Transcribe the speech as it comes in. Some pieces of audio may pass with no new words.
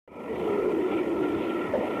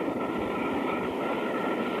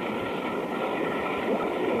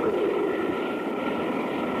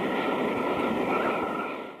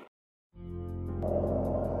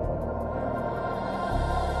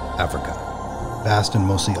vast and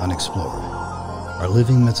mostly unexplored. Are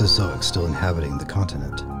living mesozoics still inhabiting the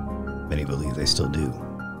continent? Many believe they still do,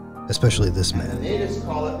 especially this man,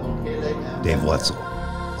 Dave Woetzel,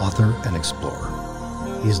 author and explorer.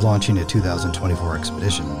 He's launching a 2024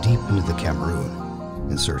 expedition deep into the Cameroon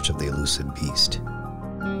in search of the elusive beast.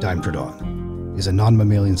 Dimetrodon is a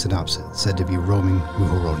non-mammalian synapsid said to be roaming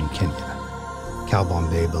Muhoroni Kenya.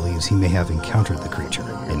 Bombay believes he may have encountered the creature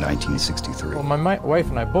in 1963. Well, my wife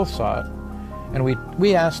and I both saw it, and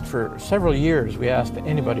we asked for several years. We asked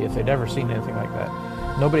anybody if they'd ever seen anything like that.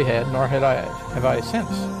 Nobody had, nor have I since.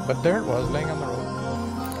 But there it was, laying on the road.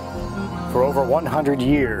 For over 100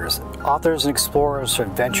 years, authors and explorers have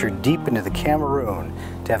ventured deep into the Cameroon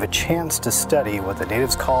to have a chance to study what the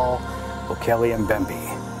natives call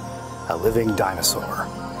Mokele-Mbembe, a living dinosaur.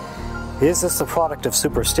 Is this the product of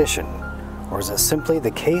superstition, or is it simply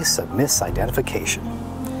the case of misidentification?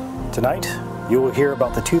 Tonight, you will hear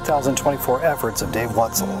about the 2024 efforts of Dave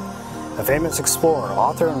Woetzel, a famous explorer,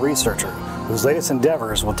 author, and researcher whose latest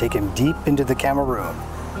endeavors will take him deep into the Cameroon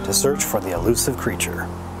to search for the elusive creature.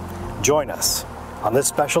 Join us on this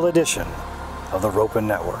special edition of the Ropen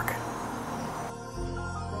Network.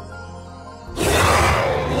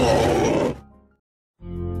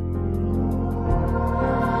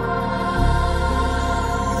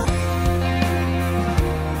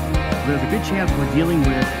 There's a good chance we're dealing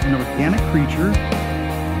with an organic creature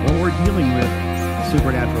or we're dealing with a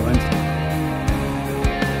supernatural entity.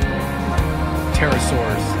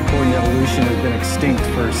 Pterosaurs, according to evolution, have been extinct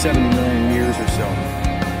for 70 million years or so.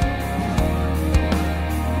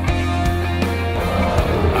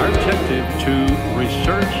 Our objective to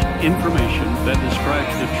research information that describes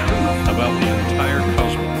the truth about the entire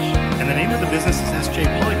cosmos. And the name of the business is SJ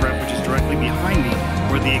Polygraph, which is directly behind me,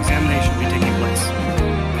 where the examination will be taking place.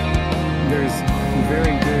 There's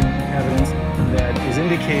very good evidence that is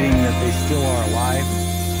indicating that they still are alive.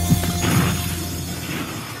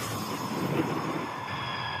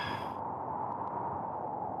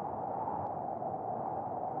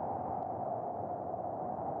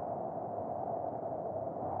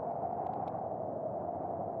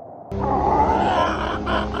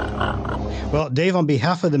 Well, Dave, on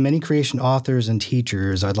behalf of the many creation authors and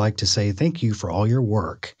teachers, I'd like to say thank you for all your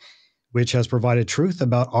work, which has provided truth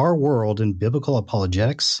about our world in biblical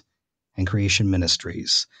apologetics and creation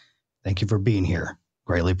ministries. Thank you for being here.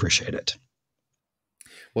 Greatly appreciate it.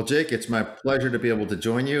 Well, Jake, it's my pleasure to be able to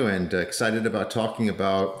join you, and excited about talking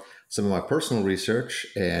about some of my personal research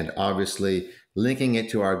and obviously linking it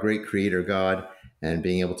to our great creator God and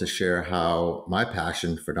being able to share how my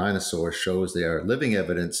passion for dinosaurs shows they are living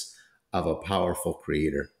evidence of a powerful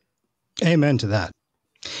creator. Amen to that.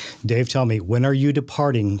 Dave, tell me, when are you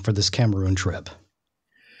departing for this Cameroon trip?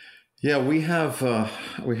 Yeah, we have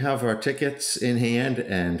our tickets in hand,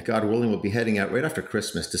 and God willing, we'll be heading out right after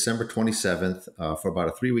Christmas, December 27th, for about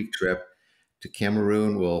a 3-week trip to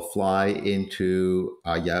Cameroon. We'll fly into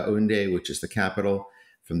Yaoundé, which is the capital.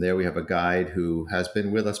 From there, we have a guide who has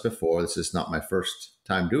been with us before. This is not my first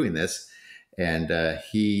time doing this, and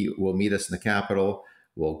he will meet us in the capital.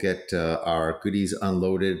 We'll get our goodies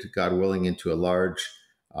unloaded, God willing, into a large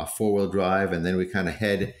 4-wheel drive, and then we kind of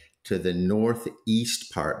head to the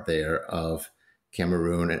northeast part there of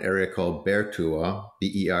Cameroon, an area called Bertoua,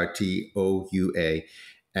 Bertoua,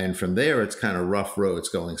 and from there it's kind of rough roads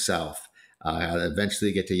going south.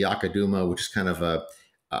 Eventually get to Yakaduma, which is kind of a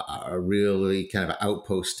really kind of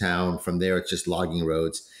outpost town. From there it's just logging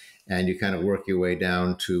roads, and you kind of work your way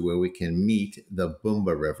down to where we can meet the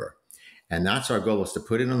Bumba River. And that's our goal, is to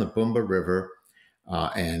put in on the Bumba River,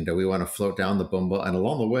 and we want to float down the Bumba, and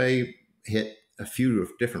along the way hit a few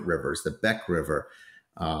different rivers, the Beck River,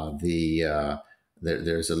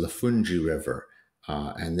 there's a Lafunji River,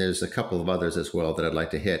 and there's a couple of others as well that I'd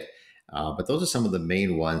like to hit. But those are some of the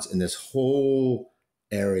main ones. And this whole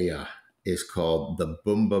area is called the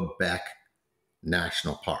Bumba Beck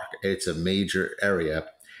National Park. It's a major area,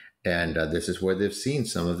 and this is where they've seen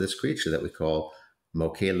some of this creature that we call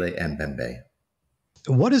Mokele-Mbembe.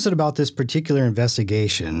 What is it about this particular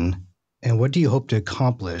investigation, and what do you hope to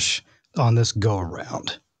accomplish on this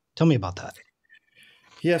go-around? Tell me about that.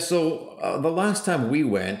 Yeah, so the last time we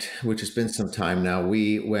went, which has been some time now,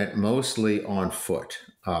 we went mostly on foot.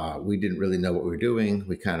 We didn't really know what we were doing.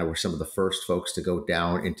 We kind of were some of the first folks to go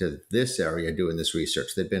down into this area doing this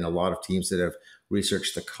research. There've been a lot of teams that have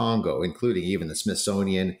researched the Congo, including even the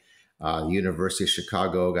Smithsonian, the University of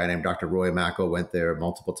Chicago. A guy named Dr. Roy Mackel went there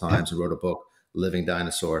multiple times and wrote a book, Living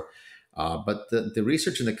Dinosaur. But the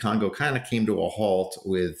research in the Congo kind of came to a halt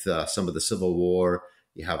with some of the civil war.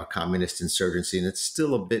 You have a communist insurgency, and it's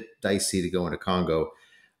still a bit dicey to go into Congo.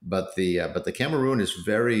 But the Cameroon is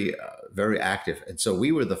very very active. And so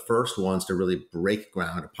we were the first ones to really break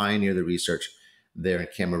ground, to pioneer the research there in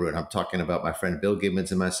Cameroon. I'm talking about my friend Bill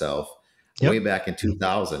Gibbons and myself way back in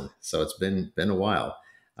 2000. So it's been a while,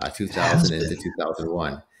 2000 into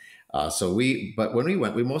 2001. But when we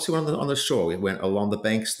went, we mostly went on the shore. We went along the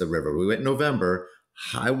banks of the river. We went in November,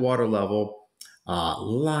 high water level,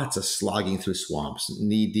 lots of slogging through swamps,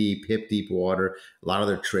 knee deep, hip deep water. A lot of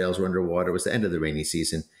their trails were underwater. It was the end of the rainy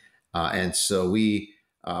season. And so we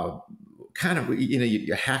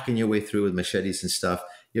you're hacking your way through with machetes and stuff.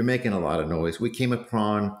 You're making a lot of noise. We came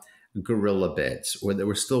upon gorilla beds where they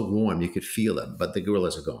were still warm. You could feel them, but the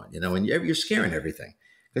gorillas are gone, and you're scaring everything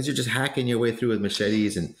because you're just hacking your way through with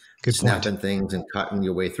machetes and snapping things and cutting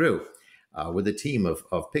your way through with a team of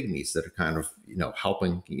pygmies that are kind of,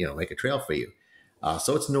 helping, make a trail for you.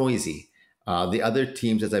 So it's noisy. The other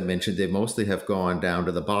teams, as I mentioned, they mostly have gone down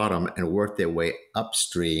to the bottom and worked their way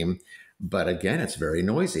upstream. But again, it's very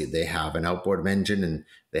noisy. They have an outboard engine and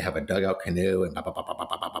they have a dugout canoe and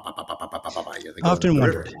often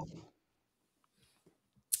wondered.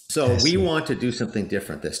 So we want to do something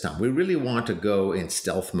different this time. We really want to go in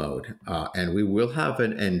stealth mode, and we will have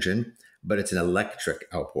an engine, but it's an electric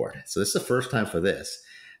outboard. So this is the first time for this,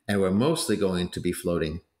 and we're mostly going to be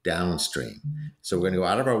floating downstream. So we're going to go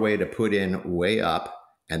out of our way to put in way up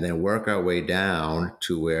and then work our way down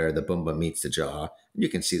to where the Bumba meets the jaw. You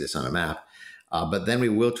can see this on a map. But then we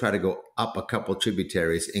will try to go up a couple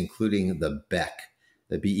tributaries, including the Beck.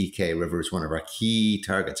 The BEK River is one of our key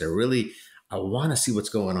targets. I want to see what's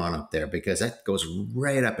going on up there because that goes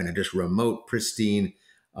right up into just remote, pristine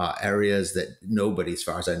areas that nobody, as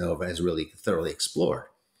far as I know, has really thoroughly explored.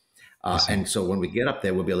 And so when we get up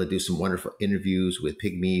there, we'll be able to do some wonderful interviews with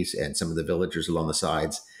pygmies and some of the villagers along the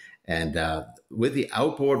sides. And with the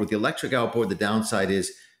outboard, with the electric outboard, the downside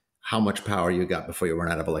is how much power you got before you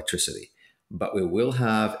run out of electricity. But we will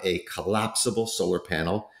have a collapsible solar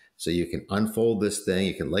panel. So you can unfold this thing,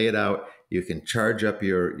 you can lay it out, you can charge up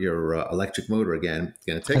your electric motor again. It's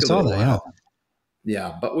going to take a little while.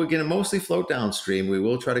 Yeah, but we're going to mostly float downstream. We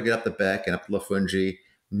will try to get up the Beck and up to Lafungi,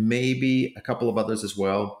 maybe a couple of others as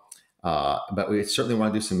well. But we certainly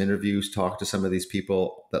want to do some interviews, talk to some of these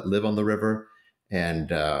people that live on the river,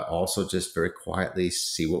 and also just very quietly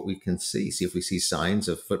see what we can see if we see signs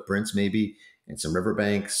of footprints maybe in some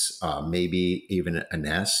riverbanks, maybe even a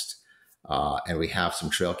nest. And we have some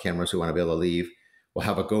trail cameras we want to be able to leave. We'll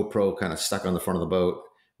have a GoPro kind of stuck on the front of the boat,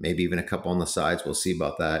 maybe even a couple on the sides. We'll see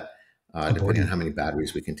about that, depending on how many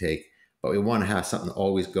batteries we can take. But we want to have something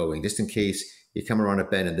always going, just in case you come around a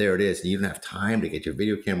bend and there it is, and you don't have time to get your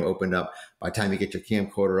video camera opened up. By the time you get your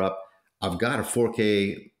camcorder up, I've got a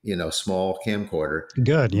 4K, small camcorder.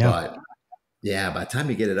 Good, yeah. But yeah, by the time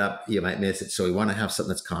you get it up, you might miss it. So we want to have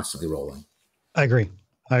something that's constantly rolling. I agree.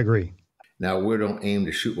 Now, we don't aim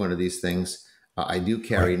to shoot one of these things. I do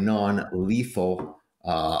carry non-lethal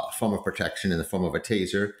form of protection in the form of a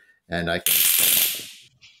taser, and I can,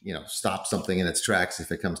 stop something in its tracks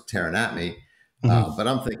if it comes tearing at me. But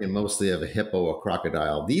I'm thinking mostly of a hippo or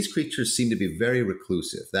crocodile. These creatures seem to be very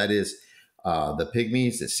reclusive. That is, the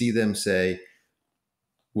pygmies that see them say,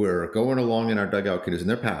 we're going along in our dugout canoes and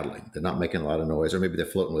they're paddling. They're not making a lot of noise, or maybe they're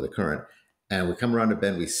floating with the current. And we come around a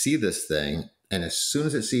bend, we see this thing, and as soon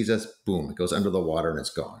as it sees us, boom, it goes under the water and it's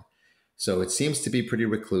gone. So it seems to be pretty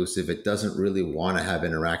reclusive. It doesn't really want to have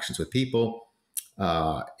interactions with people.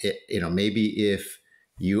 Maybe if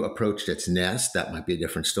you approached its nest, that might be a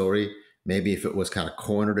different story. Maybe if it was kind of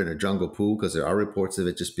cornered in a jungle pool, because there are reports of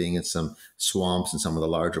it just being in some swamps and some of the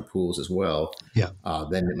larger pools as well. Yeah.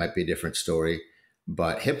 Then it might be a different story.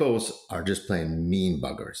 But hippos are just plain mean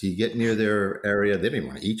buggers. You get near their area, they don't even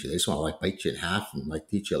want to eat you. They just want to bite you in half and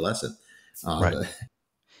teach you a lesson. Right.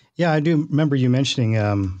 Yeah, I do remember you mentioning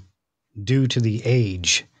due to the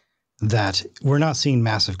age that we're not seeing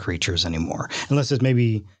massive creatures anymore, unless it's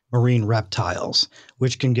maybe marine reptiles,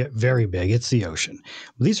 which can get very big. It's the ocean.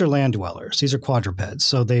 These are land dwellers. These are quadrupeds.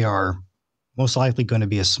 So they are most likely going to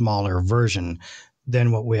be a smaller version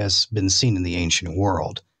than what has been seen in the ancient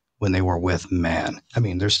world when they were with man. I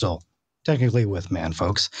mean, they're still technically with man,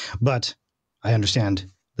 folks, but I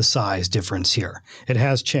understand the size difference here. It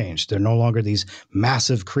has changed. They're no longer these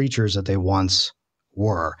massive creatures that they once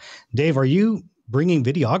were. Dave, are you bringing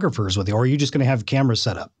videographers with you, or are you just going to have cameras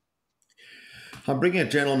set up? I'm bringing a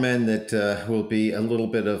gentleman that will be a little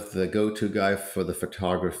bit of the go-to guy for the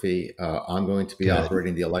photography. I'm going to be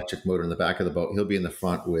operating the electric motor in the back of the boat. He'll be in the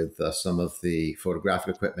front with some of the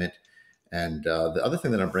photographic equipment. And the other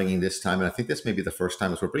thing that I'm bringing this time, and I think this may be the first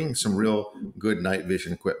time, is we're bringing some real good night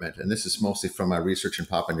vision equipment. And this is mostly from my research in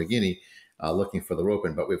Papua New Guinea, looking for the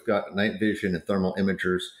Ropen. But we've got night vision and thermal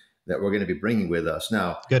imagers that we're going to be bringing with us.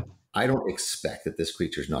 Now, I don't expect that this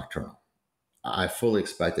creature is nocturnal. I fully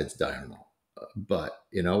expect it's diurnal. But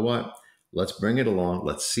you know what? Let's bring it along.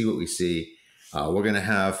 Let's see what we see. We're going to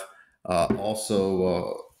have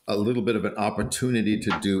also a little bit of an opportunity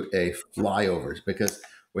to do a flyover, because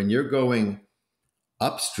when you're going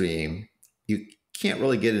upstream, you can't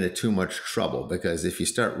really get into too much trouble, because if you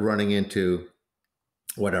start running into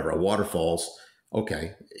whatever waterfalls,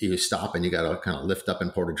 okay, you stop and you got to kind of lift up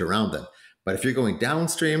and portage around them. But if you're going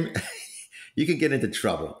downstream, you can get into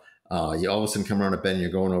trouble. You all of a sudden come around a bend and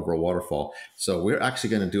you're going over a waterfall. So we're actually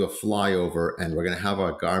going to do a flyover, and we're going to have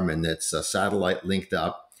our Garmin that's satellite linked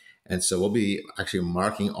up. And so we'll be actually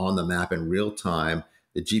marking on the map in real time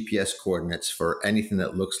the GPS coordinates for anything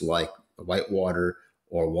that looks like whitewater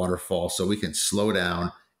or waterfall, so we can slow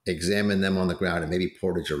down, examine them on the ground, and maybe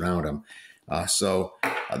portage around them. So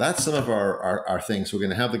that's some of our things. We're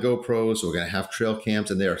going to have the GoPros, we're going to have trail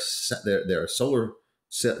cams, and they're solar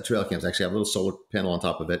trail cams. Actually have a little solar panel on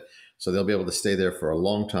top of it, so they'll be able to stay there for a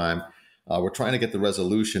long time. We're trying to get the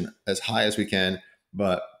resolution as high as we can,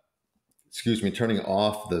 but turning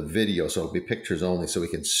off the video so it'll be pictures only, so we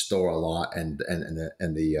can store a lot, and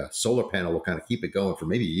the solar panel will kind of keep it going for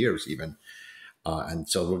maybe years even. And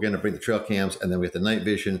so we're going to bring the trail cams, and then we have the night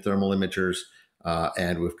vision, thermal imagers,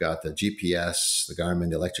 and we've got the GPS, the Garmin,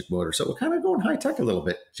 the electric motor. So we're kind of going high tech a little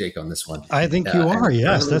bit, Jake, on this one. I think you are.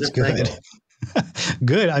 Yes, that's good.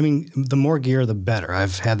 Good. I mean, the more gear, the better.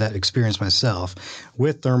 I've had that experience myself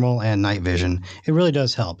with thermal and night vision. It really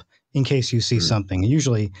does help in case you see something.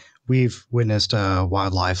 Usually we've witnessed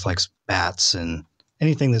wildlife like bats and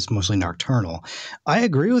anything that's mostly nocturnal. I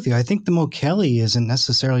agree with you. I think the Mokele isn't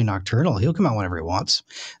necessarily nocturnal. He'll come out whenever he wants.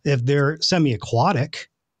 If they're semi-aquatic,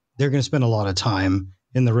 they're going to spend a lot of time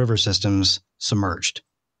in the river systems submerged.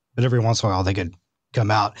 But every once in a while they could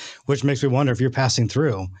come out, which makes me wonder, if you're passing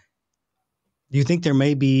through, do you think there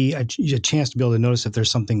may be a chance to be able to notice if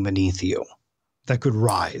there's something beneath you that could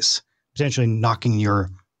rise, potentially knocking your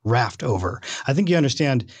raft over? I think you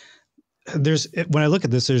understand when I look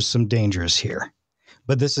at this, there's some dangers here,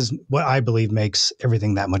 but this is what I believe makes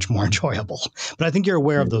everything that much more enjoyable. But I think you're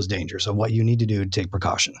aware of those dangers, of what you need to do to take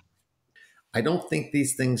precaution. I don't think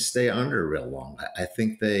these things stay under real long. I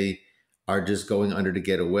think they are just going under to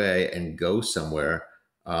get away and go somewhere.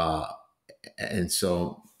 And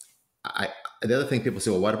so the other thing people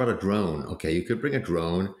say, well, what about a drone? Okay, you could bring a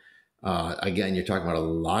drone. Again, you're talking about a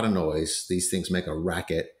lot of noise. These things make a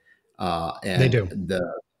racket. And they do.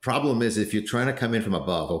 The problem is, if you're trying to come in from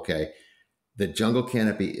above, okay, the jungle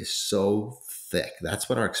canopy is so thick. That's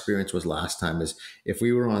what our experience was last time, is if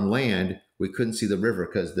we were on land, we couldn't see the river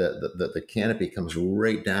because the canopy comes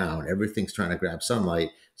right down. Everything's trying to grab sunlight.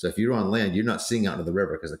 So if you're on land, you're not seeing out into the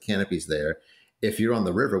river because the canopy's there. If you're on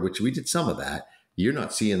the river, which we did some of that, you're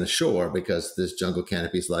not seeing the shore because this jungle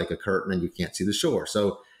canopy is like a curtain and you can't see the shore.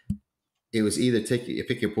 So it was either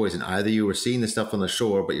pick your poison. Either you were seeing the stuff on the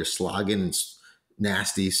shore, but you're slogging and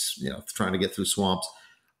nasty, trying to get through swamps,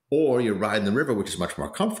 or you're riding the river, which is much more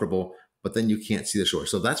comfortable, but then you can't see the shore.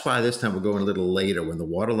 So that's why this time we're going a little later when the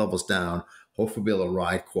water level's down. Hopefully we'll be able to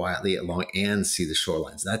ride quietly along and see the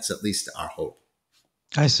shorelines. That's at least our hope.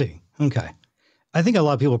 I see. Okay. I think a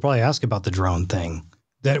lot of people probably ask about the drone thing,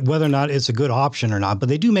 that whether or not it's a good option or not, but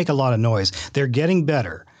they do make a lot of noise. They're getting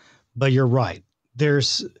better, but you're right.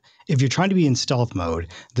 If you're trying to be in stealth mode,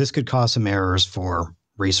 this could cause some errors for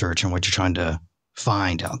research and what you're trying to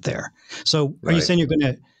find out there. So are you saying you're going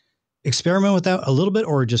to experiment with that a little bit,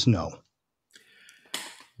 or just no?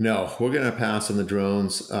 No, we're going to pass on the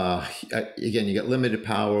drones. Again, you got limited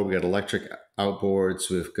power. We got electric outboards.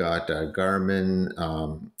 We've got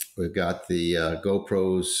Garmin. We've got the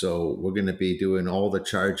GoPros. So we're going to be doing all the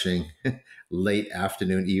charging late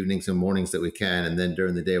afternoon, evenings, and mornings that we can. And then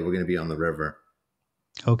during the day, we're going to be on the river.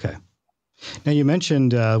 Okay. Now, you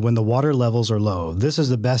mentioned when the water levels are low, this is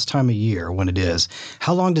the best time of year when it is.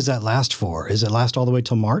 How long does that last for? Does it last all the way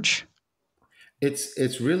till March?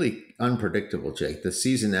 It's really unpredictable, Jake. The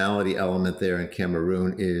seasonality element there in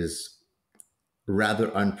Cameroon is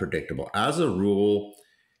rather unpredictable. As a rule,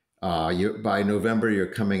 by November, you're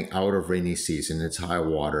coming out of rainy season. It's high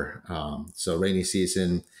water. So rainy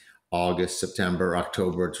season, August, September,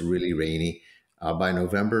 October, it's really rainy. By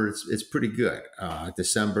November, it's pretty good.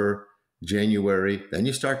 December, January, then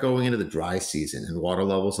you start going into the dry season and water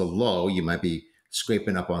levels are low. You might be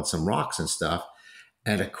scraping up on some rocks and stuff.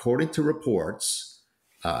 And according to reports,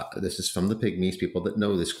 this is from the pygmies, people that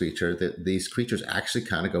know this creature, that these creatures actually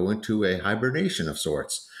kind of go into a hibernation of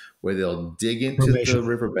sorts, where they'll dig into the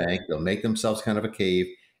riverbank, they'll make themselves kind of a cave,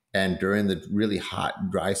 and during the really hot,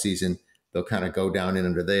 dry season, they'll kind of go down in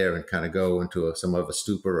under there and kind of go into some of a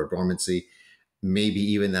stupor or dormancy. maybe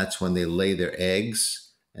even that's when they lay their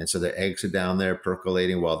eggs. And so their eggs are down there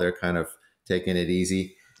percolating while they're kind of taking it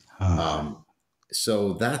easy.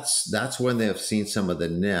 So that's when they have seen some of the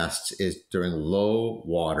nests is during low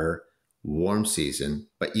water, warm season,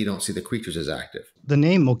 but you don't see the creatures as active. The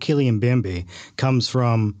name Mokele-Mbembe comes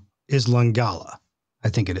from Lingala, I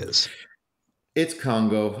think it is. It's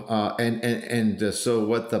Congo. So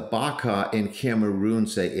what the Baka in Cameroon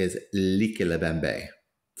say is Mokele-Mbembe.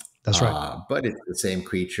 That's right. But it's the same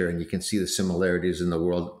creature, and you can see the similarities in the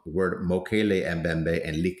word Mokele-Mbembe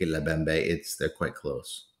and Mokele-Mbembe. They're quite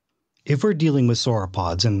close. If we're dealing with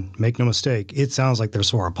sauropods, and make no mistake, it sounds like they're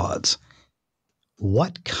sauropods.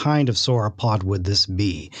 What kind of sauropod would this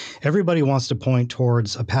be? Everybody wants to point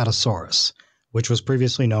towards Apatosaurus, which was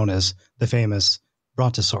previously known as the famous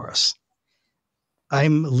Brontosaurus.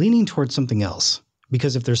 I'm leaning towards something else,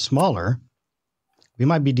 because if they're smaller, we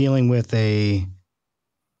might be dealing with a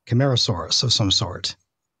Camarasaurus of some sort.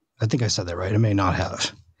 I think I said that right. I may not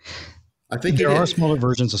have. I think there are smaller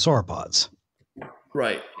versions of sauropods.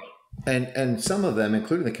 Right. And some of them,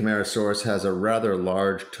 including the Camarasaurus, has a rather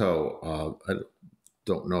large toe. I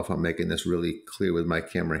don't know if I'm making this really clear with my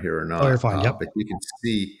camera here or not. Oh, you're fine. Yep. But you can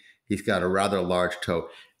see he's got a rather large toe.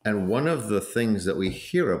 And one of the things that we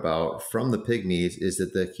hear about from the pygmies is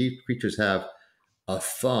that the creatures have a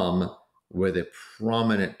thumb with a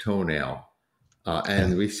prominent toenail.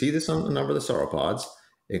 And we see this on a number of the sauropods,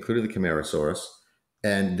 including the Camarasaurus.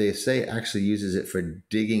 And they say actually uses it for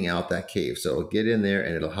digging out that cave. So it'll get in there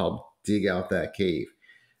and it'll help dig out that cave.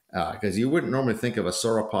 Because you wouldn't normally think of a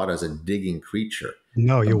sauropod as a digging creature.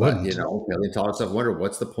 No, you wouldn't. You know, paleontologists have wondered,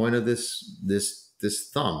 what's the point of this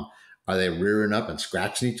thumb? Are they rearing up and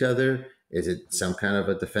scratching each other? Is it some kind of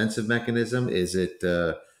a defensive mechanism? Is it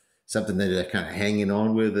something that they're kind of hanging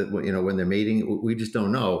on with, when they're mating? We just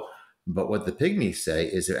don't know. But what the pygmies say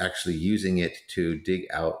is they're actually using it to dig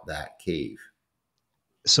out that cave.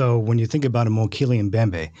 So when you think about a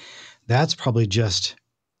Mokele-Mbembe, that's probably just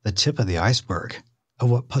the tip of the iceberg of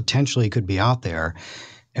what potentially could be out there.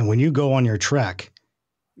 And when you go on your trek,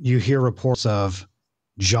 you hear reports of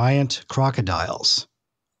giant crocodiles,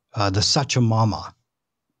 the Sachamama,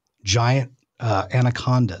 giant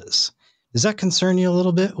anacondas. Does that concern you a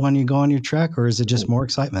little bit when you go on your trek, or is it just more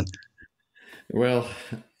excitement? Well,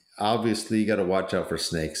 obviously you got to watch out for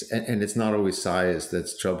snakes, and it's not always size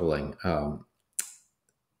that's troubling.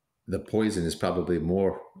 The poison is probably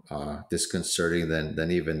more disconcerting than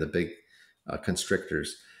even the big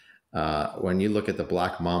constrictors. When you look at the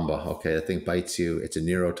black mamba, okay, that thing bites you. It's a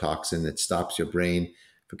neurotoxin that stops your brain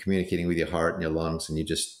from communicating with your heart and your lungs, and you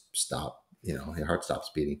just stop. Your heart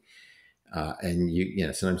stops beating,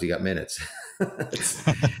 and sometimes you got minutes. That's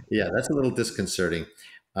a little disconcerting.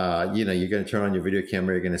 You're going to turn on your video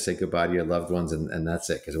camera. You're going to say goodbye to your loved ones, and that's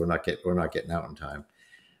it, because we're not getting out in time.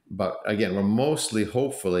 But again, we're mostly,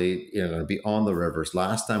 hopefully, going to be on the rivers.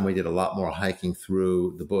 Last time we did a lot more hiking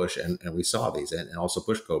through the bush, and we saw these, and also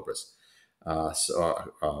bush cobras,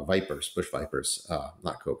 vipers, bush vipers,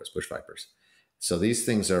 not cobras, bush vipers. So these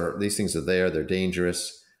things are there. They're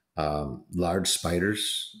dangerous. Large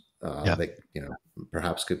spiders that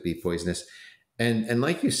perhaps could be poisonous, and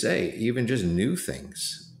like you say, even just new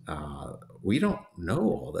things. We don't know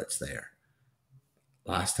all that's there.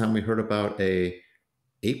 Last time we heard about a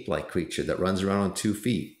ape-like creature that runs around on 2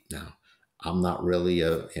 feet. Now, I'm not really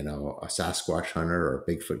a Sasquatch hunter or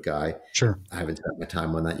a Bigfoot guy. Sure. I haven't spent my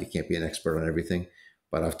time on that. You can't be an expert on everything.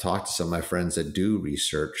 But I've talked to some of my friends that do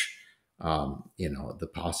research, the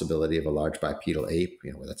possibility of a large bipedal ape,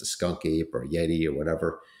 whether that's a skunk ape or a yeti or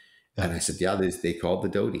whatever. Yeah. And I said, they call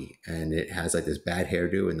it the dodi. And it has like this bad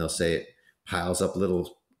hairdo, and they'll say it piles up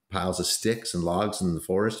little piles of sticks and logs in the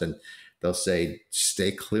forest, and they'll say,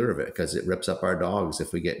 stay clear of it because it rips up our dogs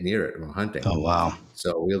if we get near it when we're hunting. Oh, wow.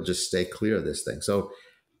 So we'll just stay clear of this thing. So,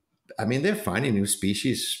 I mean, they're finding new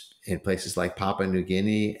species in places like Papua New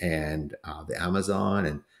Guinea and the Amazon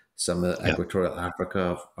and some of equatorial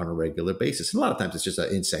Africa on a regular basis. And a lot of times it's just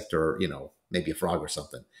an insect or, maybe a frog or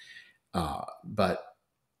something. But,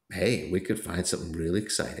 hey, we could find something really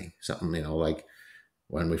exciting. Something, like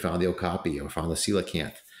when we found the okapi or found the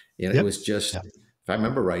coelacanth. It was just... Yep. If I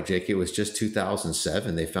remember right, Jake, it was just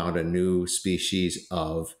 2007. They found a new species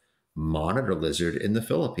of monitor lizard in the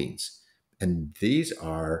Philippines. And these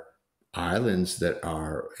are islands that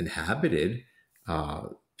are inhabited,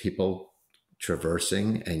 people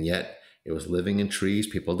traversing, and yet it was living in trees.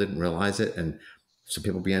 People didn't realize it. And so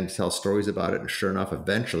people began to tell stories about it. And sure enough,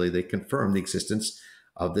 eventually they confirmed the existence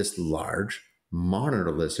of this large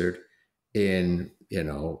monitor lizard in,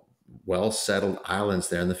 well-settled islands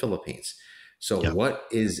there in the Philippines. So what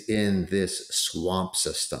is in this swamp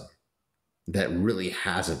system? that really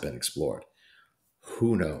hasn't been explored?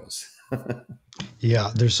 Who knows?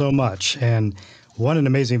 Yeah, there's so much. And what an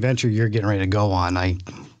amazing venture you're getting ready to go on.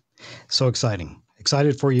 So exciting.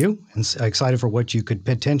 Excited for you and excited for what you could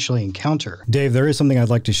potentially encounter. Dave, there is something I'd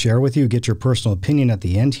like to share with you, get your personal opinion at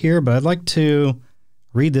the end here, but I'd like to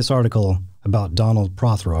read this article about Donald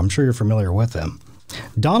Prothero. I'm sure you're familiar with him.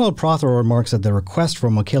 Donald Prothero remarks that the request for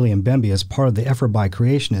Mokele-Mbembe is part of the effort by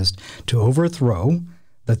creationists to overthrow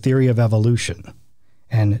the theory of evolution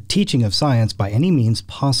and teaching of science by any means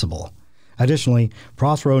possible. Additionally,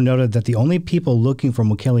 Prothero noted that the only people looking for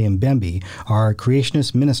Mokele-Mbembe are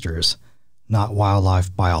creationist ministers, not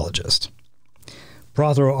wildlife biologists.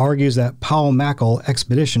 Prothero argues that Powell-Mackal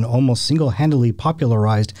expedition almost single-handedly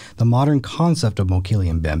popularized the modern concept of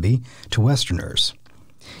Mokele-Mbembe to Westerners,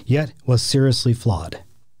 yet was seriously flawed.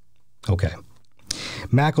 Okay.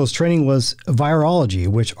 Mackal's training was virology,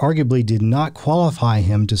 which arguably did not qualify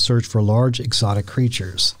him to search for large exotic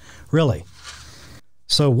creatures. Really?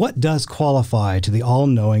 So what does qualify to the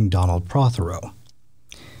all-knowing Donald Prothero?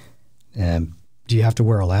 Do you have to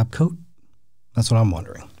wear a lab coat? That's what I'm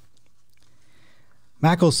wondering.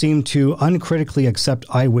 Mackal seemed to uncritically accept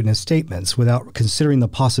eyewitness statements without considering the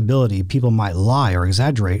possibility people might lie or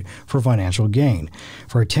exaggerate for financial gain,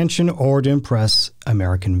 for attention, or to impress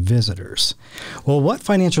American visitors. Well, what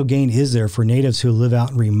financial gain is there for natives who live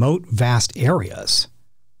out in remote, vast areas?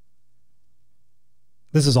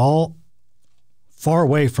 This is all far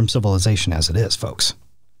away from civilization as it is, folks.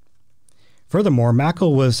 Furthermore,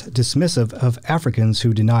 Mackal was dismissive of Africans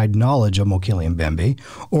who denied knowledge of Mokele-Mbembe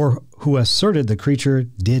or who asserted the creature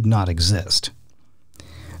did not exist.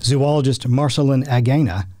 Zoologist Marcelin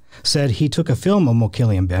Agena said he took a film of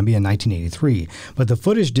Mokele-Mbembe in 1983, but the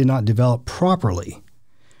footage did not develop properly.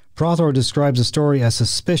 Prothero describes the story as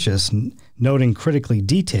suspicious, noting critically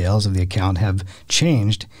details of the account have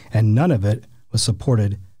changed and none of it was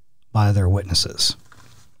supported by their witnesses.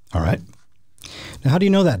 All right. Now, how do you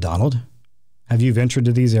know that, Donald? Have you ventured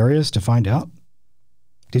to these areas to find out?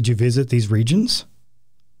 Did you visit these regions?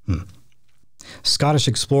 Scottish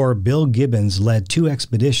explorer Bill Gibbons led 2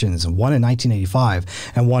 expeditions, one in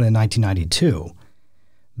 1985 and one in 1992.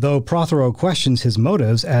 Though Prothero questions his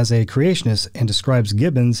motives as a creationist and describes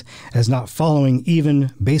Gibbons as not following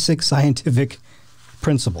even basic scientific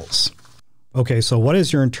principles. Okay, so what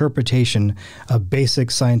is your interpretation of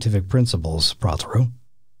basic scientific principles, Prothero?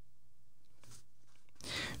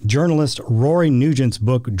 Journalist Rory Nugent's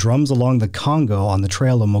book, Drums Along the Congo on the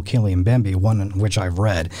Trail of Mokele-Mbembe, one which I've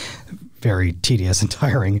read, very tedious and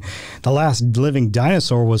tiring. The Last Living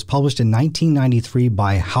Dinosaur was published in 1993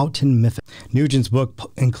 by Houghton Mifflin. Nugent's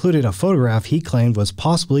book included a photograph he claimed was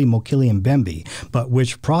possibly Mokele-Mbembe, but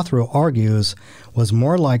which Prothero argues was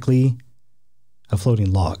more likely a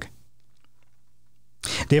floating log.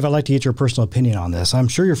 Dave, I'd like to get your personal opinion on this. I'm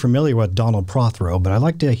sure you're familiar with Donald Prothero, but I'd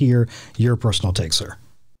like to hear your personal take, sir.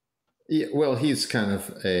 Yeah, well, he's kind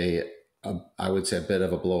of I would say a bit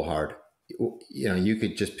of a blowhard. You know, you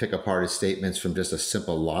could just pick apart his statements from just a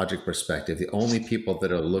simple logic perspective. The only people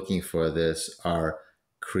that are looking for this are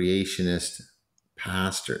creationist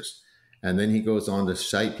pastors. And then he goes on to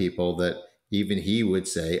cite people that even he would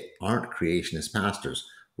say aren't creationist pastors.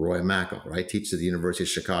 Roy Mackal, right? Teaches at the University of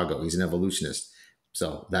Chicago. He's an evolutionist.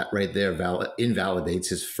 So that right there invalidates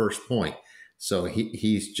his first point. So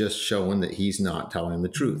he's just showing that he's not telling the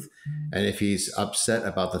truth. And if he's upset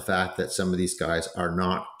about the fact that some of these guys are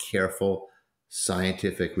not careful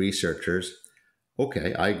scientific researchers,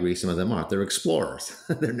 okay, I agree. Some of them aren't. They're explorers.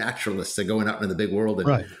 They're naturalists. They're going out into the big world and,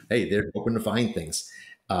 right, hey, they're hoping to find things.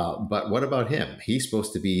 But what about him? He's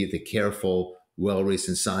supposed to be the careful,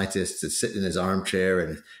 well-reasoned scientist to sit in his armchair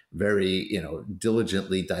and very,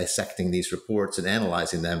 diligently dissecting these reports and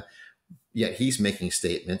analyzing them. Yet he's making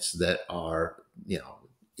statements that are,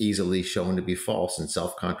 easily shown to be false and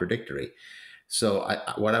self-contradictory. So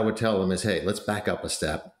what I would tell him is, hey, let's back up a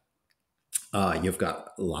step. You've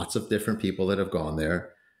got lots of different people that have gone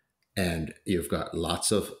there, and you've got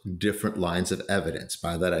lots of different lines of evidence.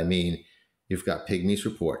 By that, I mean, you've got Pygmies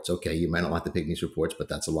reports. Okay, you might not like the Pygmies reports, but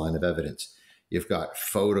that's a line of evidence. You've got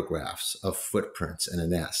photographs of footprints in a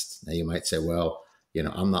nest. Now you might say, well,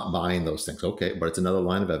 I'm not buying those things. Okay, but it's another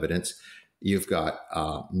line of evidence. You've got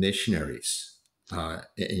missionaries.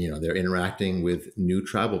 They're interacting with new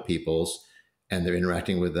tribal peoples, and they're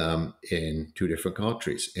interacting with them in 2 different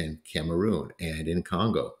countries, in Cameroon and in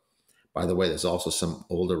Congo. By the way, there's also some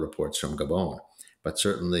older reports from Gabon, but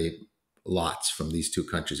certainly lots from these 2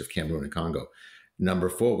 countries of Cameroon and Congo. Number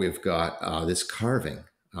 4, we've got this carving.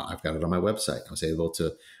 I've got it on my website. I was able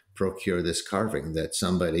to procure this carving that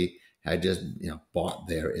somebody had just bought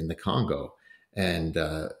there in the Congo. And,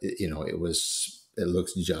 it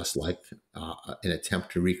looks just like an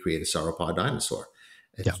attempt to recreate a sauropod dinosaur.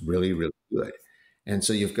 It's really, really good. And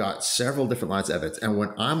so you've got several different lines of evidence. And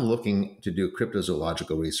when I'm looking to do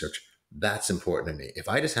cryptozoological research, that's important to me. If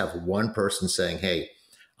I just have one person saying, hey,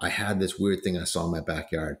 I had this weird thing I saw in my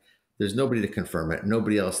backyard, there's nobody to confirm it.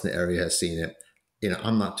 Nobody else in the area has seen it.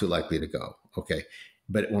 I'm not too likely to go. Okay.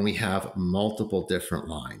 But when we have multiple different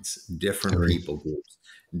lines, different people groups,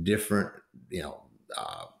 different,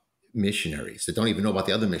 missionaries that don't even know about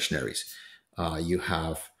the other missionaries, you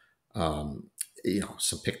have,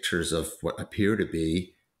 some pictures of what appear to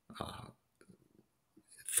be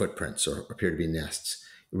footprints or appear to be nests.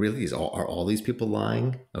 Really, are all these people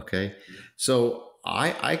lying? Okay. So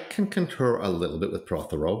I can concur a little bit with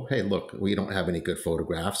Prothero. Hey, look, we don't have any good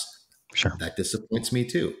photographs. Sure. That disappoints me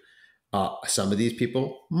too. Some of these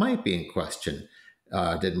people might be in question.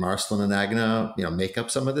 Did Marcelin and Agna, make up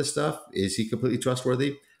some of this stuff? Is he completely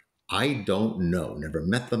trustworthy? I don't know. Never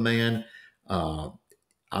met the man. I'm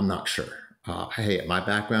not sure. Hey, my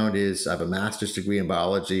background is I have a master's degree in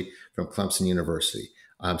biology from Clemson University.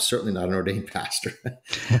 I'm certainly not an ordained pastor.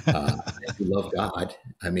 I love God.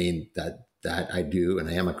 I mean, that I do, and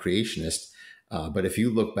I am a creationist. But if you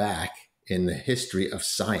look back in the history of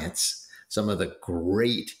science, some of the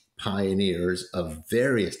great pioneers of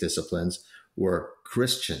various disciplines were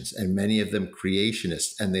Christians, and many of them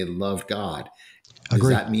creationists, and they loved God. Does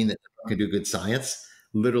that mean that they can do good science?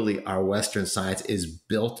 Literally, our Western science is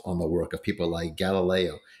built on the work of people like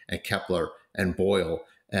Galileo and Kepler and Boyle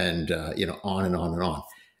and, on and on and on.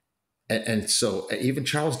 And so even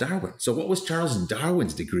Charles Darwin. So what was Charles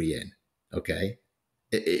Darwin's degree in? Okay.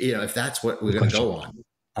 If that's what we're going to go on,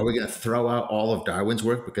 are we going to throw out all of Darwin's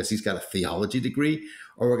work because he's got a theology degree?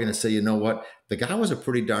 Or we're going to say, you know what? The guy was a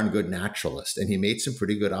pretty darn good naturalist, and he made some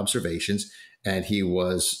pretty good observations, and he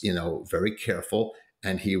was, very careful,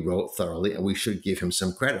 and he wrote thoroughly, and we should give him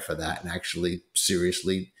some credit for that and actually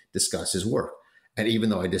seriously discuss his work. And even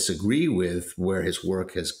though I disagree with where his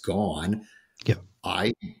work has gone,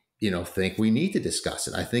 I think we need to discuss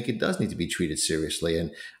it. I think it does need to be treated seriously.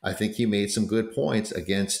 And I think he made some good points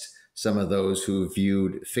against some of those who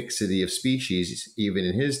viewed fixity of species, even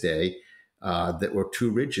in his day, that were too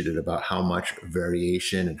rigid about how much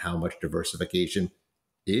variation and how much diversification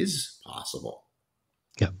is possible.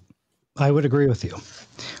 Yeah, I would agree with you.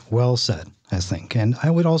 Well said, I think. And I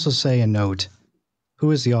would also say and note,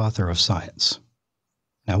 who is the author of science?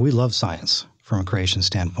 Now, we love science from a creation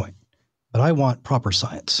standpoint, but I want proper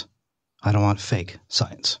science. I don't want fake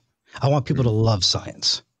science. I want people to love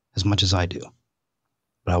science as much as I do,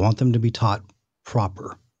 but I want them to be taught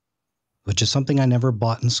proper, which is something I never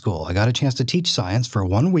bought in school. I got a chance to teach science for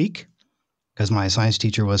 1 week because my science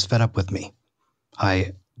teacher was fed up with me.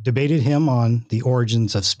 I debated him on the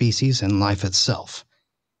origins of species and life itself.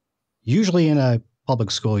 Usually in a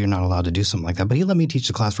public school, you're not allowed to do something like that, but he let me teach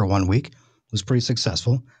the class for 1 week. It was pretty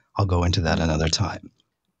successful. I'll go into that another time.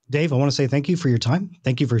 Dave, I want to say thank you for your time.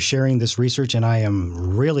 Thank you for sharing this research, and I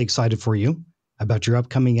am really excited for you about your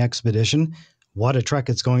upcoming expedition. What a trek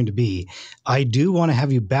it's going to be. I do want to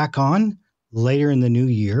have you back on later in the new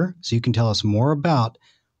year so you can tell us more about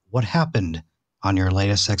what happened on your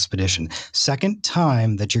latest expedition. Second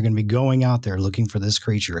time that you're going to be going out there looking for this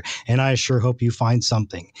creature, and I sure hope you find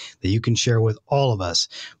something that you can share with all of us.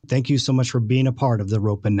 Thank you so much for being a part of the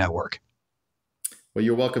Ropen Network. Well,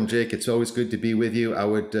 you're welcome, Jake. It's always good to be with you. I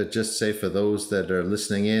would just say for those that are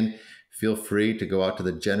listening in, feel free to go out to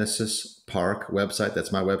the Genesis Park website.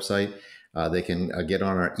 That's my website. They can get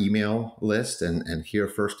on our email list and hear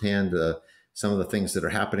firsthand some of the things that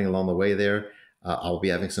are happening along the way there. I'll be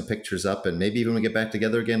having some pictures up, and maybe even when we get back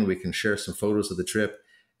together again, we can share some photos of the trip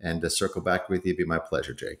and circle back with you. It'd be my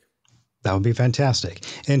pleasure, Jake. That would be fantastic.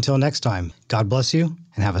 Until next time, God bless you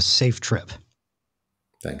and have a safe trip.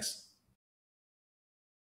 Thanks.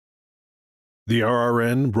 The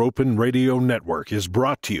RRN Ropen Radio Network is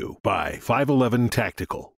brought to you by 511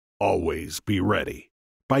 Tactical. Always be ready.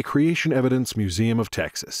 By Creation Evidence Museum of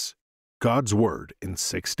Texas. God's Word in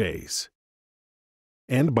 6 days.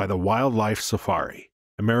 And by the Wildlife Safari,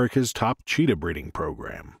 America's top cheetah breeding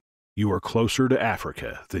program. You are closer to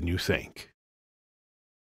Africa than you think.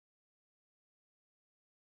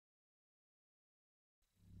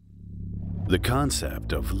 The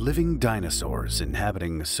concept of living dinosaurs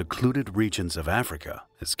inhabiting secluded regions of Africa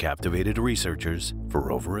has captivated researchers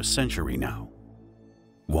for over a century now.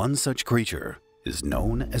 One such creature is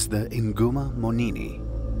known as the Nguma monini.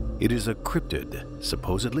 It is a cryptid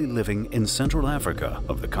supposedly living in Central Africa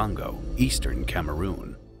of the Congo, eastern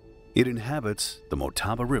Cameroon. It inhabits the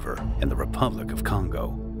Motaba River in the Republic of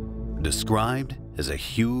Congo. Described is a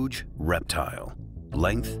huge reptile,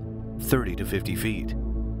 length 30 to 50 feet.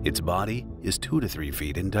 Its body is 2 to 3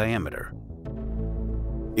 feet in diameter.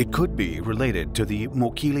 It could be related to the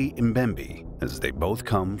Mokele-Mbembe, as they both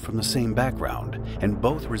come from the same background and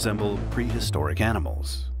both resemble prehistoric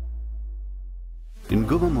animals.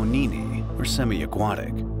 Ngumamonini are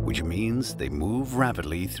semi-aquatic, which means they move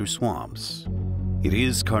rapidly through swamps. It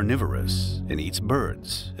is carnivorous and eats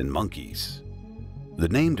birds and monkeys. The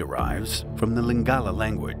name derives from the Lingala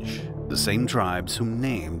language, the same tribes who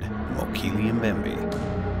named Mokele-Mbembe.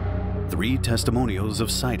 3 testimonials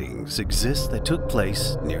of sightings exist that took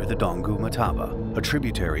place near the Dongu Mataba, a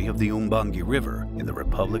tributary of the Umbangi River in the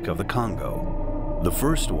Republic of the Congo. The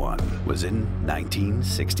first one was in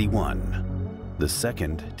 1961. The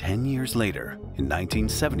second 10 years later, in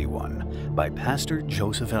 1971, by Pastor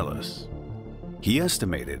Joseph Ellis. He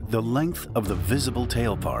estimated the length of the visible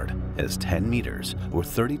tail part as 10 meters or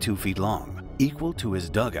 32 feet long, equal to his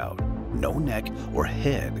dugout. No neck or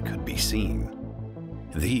head could be seen.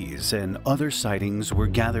 These and other sightings were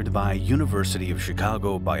gathered by University of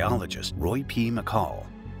Chicago biologist Roy P. McCall,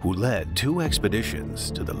 who led 2 expeditions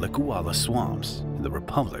to the Likuala swamps in the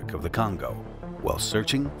Republic of the Congo while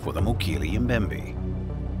searching for the Mokele-Mbembe.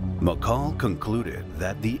 McCall concluded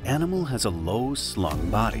that the animal has a low slung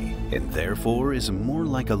body and therefore is more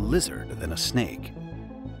like a lizard than a snake.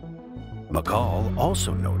 McCall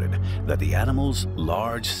also noted that the animal's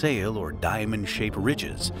large sail or diamond-shaped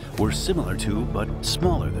ridges were similar to, but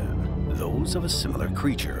smaller than, those of a similar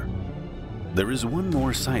creature. There is one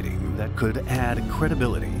more sighting that could add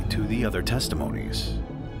credibility to the other testimonies.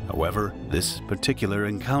 However, this particular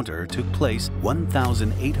encounter took place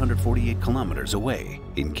 1,848 kilometers away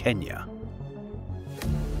in Kenya.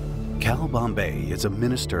 Cal Bombay is a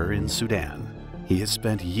minister in Sudan. He has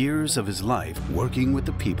spent years of his life working with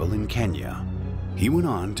the people in Kenya. He went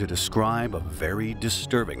on to describe a very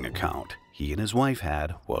disturbing account he and his wife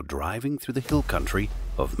had while driving through the hill country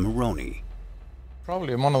of Muhoroni.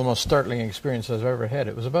 Probably one of the most startling experiences I've ever had.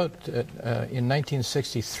 It was about in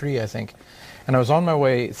 1963, I think, and I was on my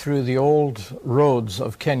way through the old roads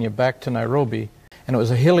of Kenya back to Nairobi, and it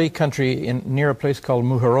was a hilly country near a place called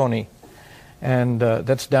Muhoroni, and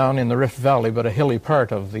that's down in the Rift Valley, but a hilly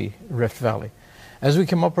part of the Rift Valley. As we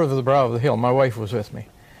came up over the brow of the hill, my wife was with me,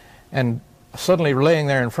 and suddenly laying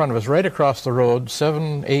there in front of us, right across the road,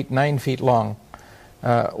 7, 8, 9 feet long,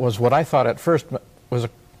 was what I thought at first was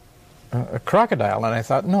a crocodile, and I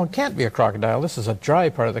thought, no, it can't be a crocodile. This is a dry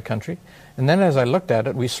part of the country. And then as I looked at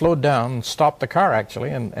it, we slowed down and stopped the car, actually,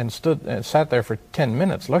 and stood and sat there for 10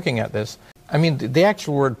 minutes looking at this. I mean, the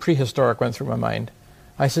actual word prehistoric went through my mind.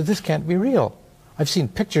 I said, this can't be real. I've seen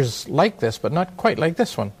pictures like this, but not quite like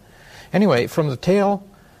this one. Anyway, from the tail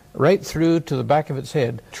right through to the back of its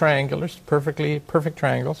head, triangulars, perfect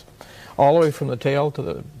triangles, all the way from the tail to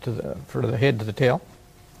the head to the tail.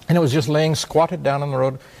 And it was just laying squatted down on the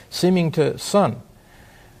road, seeming to sun.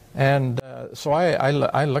 And so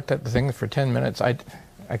I looked at the thing for 10 minutes. I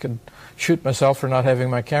could shoot myself for not having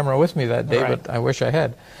my camera with me that day, right. But I wish I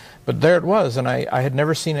had. But there it was, and I had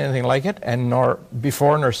never seen anything like it, and nor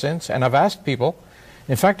before nor since. And I've asked people.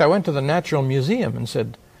 In fact, I went to the Natural Museum and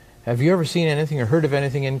said, have you ever seen anything or heard of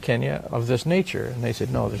anything in Kenya of this nature? And they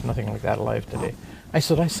said, no, there's nothing like that alive today. I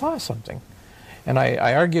said, I saw something. And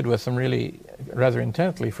I argued with them really rather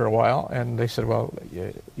intently for a while, and they said, well,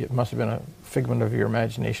 it must have been a figment of your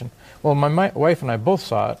imagination. Well, my wife and I both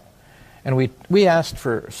saw it, and we asked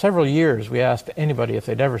for several years, we asked anybody if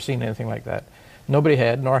they'd ever seen anything like that. Nobody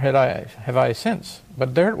had, nor have I since.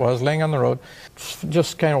 But there it was, laying on the road,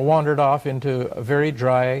 just kind of wandered off into a very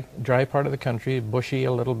dry part of the country, bushy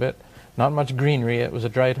a little bit, not much greenery. It was a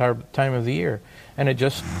dry time of the year, and it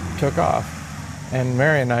just took off. And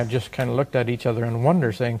Mary and I just kind of looked at each other in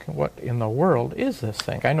wonder, saying, what in the world is this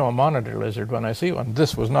thing? I know a monitor lizard when I see one.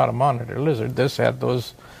 This was not a monitor lizard. This had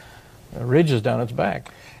those ridges down its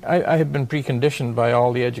back. I had been preconditioned by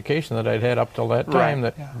all the education that I'd had up till that time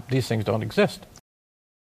that these things don't exist.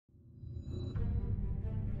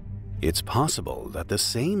 It's possible that the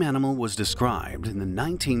same animal was described in the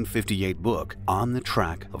 1958 book On the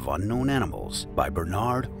Track of Unknown Animals by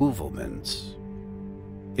Bernard Heuvelmans.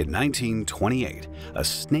 In 1928, a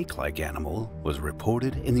snake-like animal was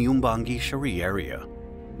reported in the Umbangi Shari area.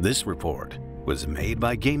 This report was made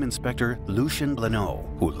by Game Inspector Lucien Blenneau,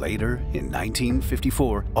 who later, in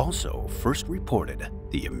 1954, also first reported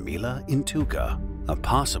the Emila intuca, a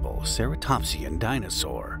possible ceratopsian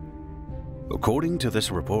dinosaur. According to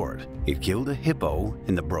this report, it killed a hippo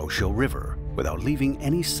in the Brosho River without leaving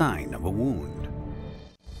any sign of a wound.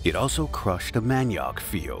 It also crushed a manioc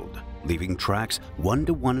field, leaving tracks 1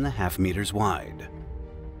 to 1.5 meters wide.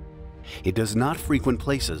 It does not frequent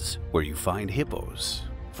places where you find hippos,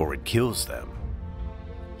 for it kills them.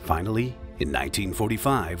 Finally, in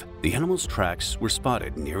 1945, the animal's tracks were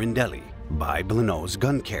spotted near Delhi by Blenneau's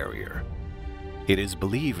gun carrier. It is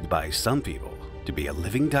believed by some people to be a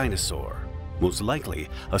living dinosaur, most likely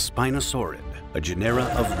a Spinosaurid, a genera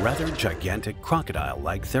of rather gigantic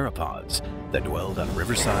crocodile-like theropods that dwelled on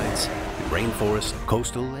riversides, rainforest,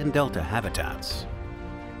 coastal, and delta habitats.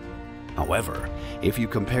 However, if you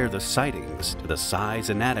compare the sightings to the size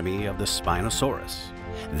anatomy of the Spinosaurus,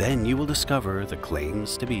 then you will discover the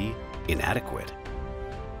claims to be inadequate.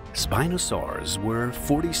 Spinosaurs were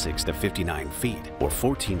 46 to 59 feet, or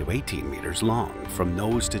 14 to 18 meters long from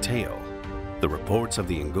nose to tail. The reports of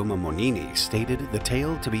the Nguma Monini stated the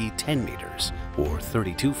tail to be 10 meters, or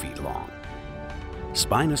 32 feet long.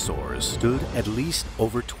 Spinosaurs stood at least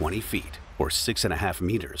over 20 feet, or 6.5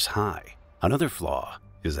 meters high. Another flaw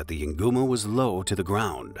is that the Nguma was low to the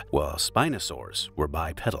ground, while Spinosaurs were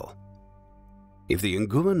bipedal. If the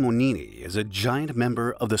Nguma Monini is a giant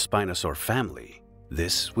member of the Spinosaur family,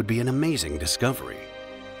 this would be an amazing discovery.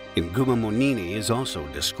 Nguma Monini is also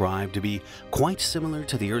described to be quite similar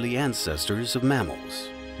to the early ancestors of mammals,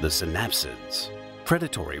 the synapsids,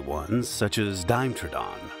 predatory ones such as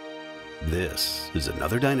Dimetrodon. This is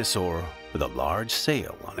another dinosaur with a large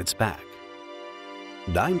sail on its back.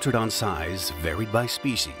 Dimetrodon size varied by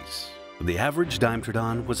species. The average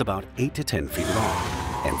Dimetrodon was about 8 to 10 feet long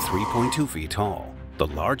and 3.2 feet tall. The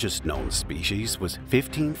largest known species was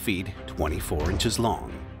 15 feet 24 inches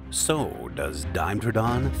long. So, does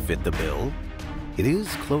Dimetrodon fit the bill? It is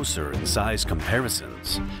closer in size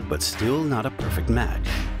comparisons, but still not a perfect match.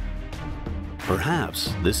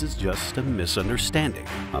 Perhaps this is just a misunderstanding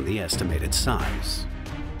on the estimated size.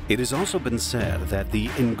 It has also been said that the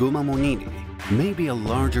Nguma Monini may be a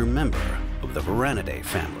larger member of the Varanidae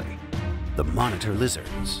family, the monitor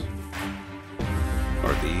lizards.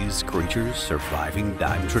 Are these creatures surviving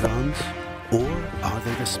Dimetrodons, or are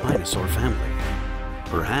they the Spinosaur family?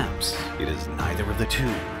 Perhaps it is neither of the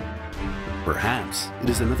two. Perhaps it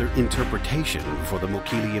is another interpretation for the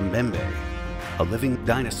Mokele-Mbembe, a living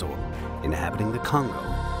dinosaur inhabiting the Congo.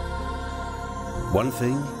 One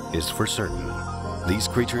thing is for certain. These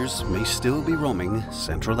creatures may still be roaming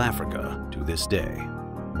Central Africa to this day,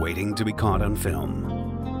 waiting to be caught on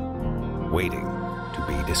film, waiting to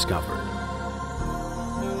be discovered.